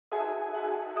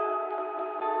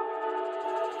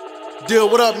Deal,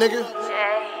 what up, nigga?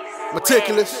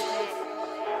 Meticulous.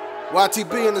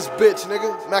 YTB in this bitch,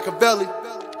 nigga. Machiavelli.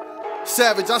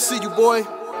 Savage, I see you, boy.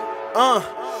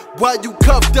 Why you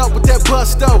cuffed up with that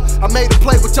busto? I made a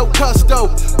play with your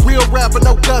custo. Real rapper,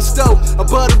 no gusto.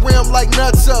 Above the rim like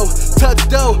nutso. Touch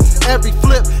dough, every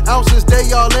flip. Ounces,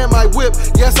 they all in my whip.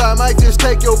 Yes, I might just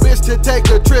take your bitch to take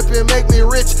a trip and make me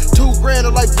rich. 2 grand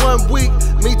in like 1 week.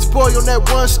 Meet spoil on that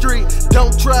 1 street.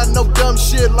 Don't try no dumb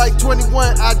shit like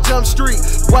 21, I jump street.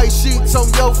 White sheets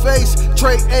on your face.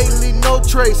 Trey A, leave no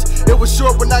trace. It was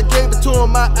short when I gave it to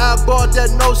him. My eyeball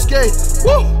that no skate.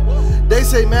 Woo! They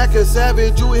say Mack is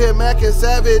savage, you hear Mack is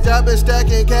savage. I been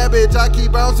stacking cabbage, I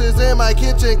keep ounces in my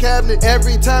kitchen cabinet.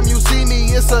 Every time you see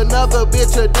me, it's another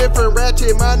bitch, a different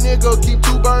ratchet. My nigga keep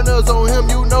 2 burners on him,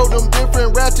 you know them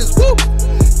different ratchets. Woo!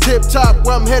 Tip top,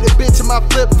 where I'm headed, bitch, in my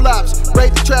flip flops.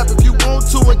 Raid the trap if you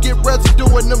want to and get residue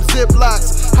in them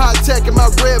ziplocs. High tech in my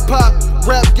red pop,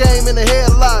 rap game in the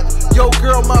headlock. Yo,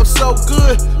 girl mouth so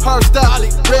good, hard stop,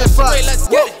 red fox. Let's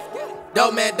get it.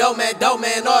 Dope man,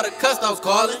 all the customs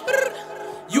calling.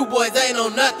 You boys ain't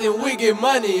on nothing, we get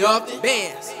money off the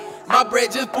bands. My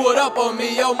bread just pulled up on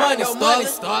me, your money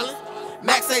stalling.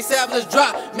 Max say savage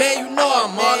drop, man, you know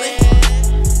I'm allin'.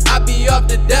 I be off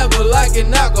the devil like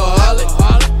an alcoholic.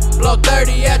 Blow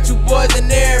 30 at you boys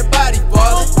and everybody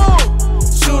fallin'.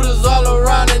 Shooters all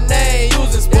around and they ain't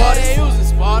using Spartans.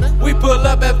 We pull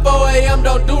up at 4 AM,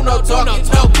 don't do no talking.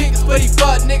 No kicks for these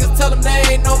fuck niggas, tell them they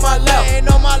ain't on my level.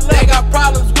 They got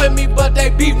problems with me, but they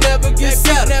beef never get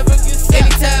settled.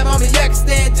 Anytime I'm in yak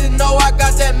stand, just know I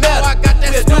got that metal.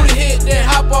 We'll do the hit, then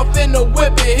hop off in the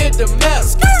whip and hit the metal.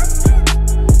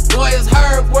 Boy, it's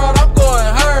herb world, I'm going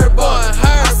herb on.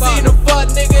 I seen a fuck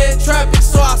nigga in traffic,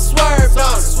 so I swerved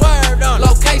on.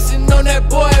 Location on that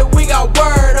boy, we got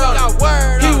word on.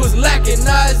 He was lacking,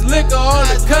 now it's liquor on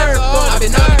the curb. I've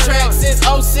been on the track since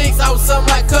 06, I was something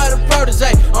like Cutter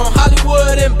Protege. On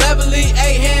Hollywood and Beverly,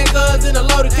 8 handguns in a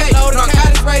loaded case.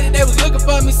 Narcotics rated, they was looking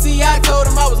for me, see I told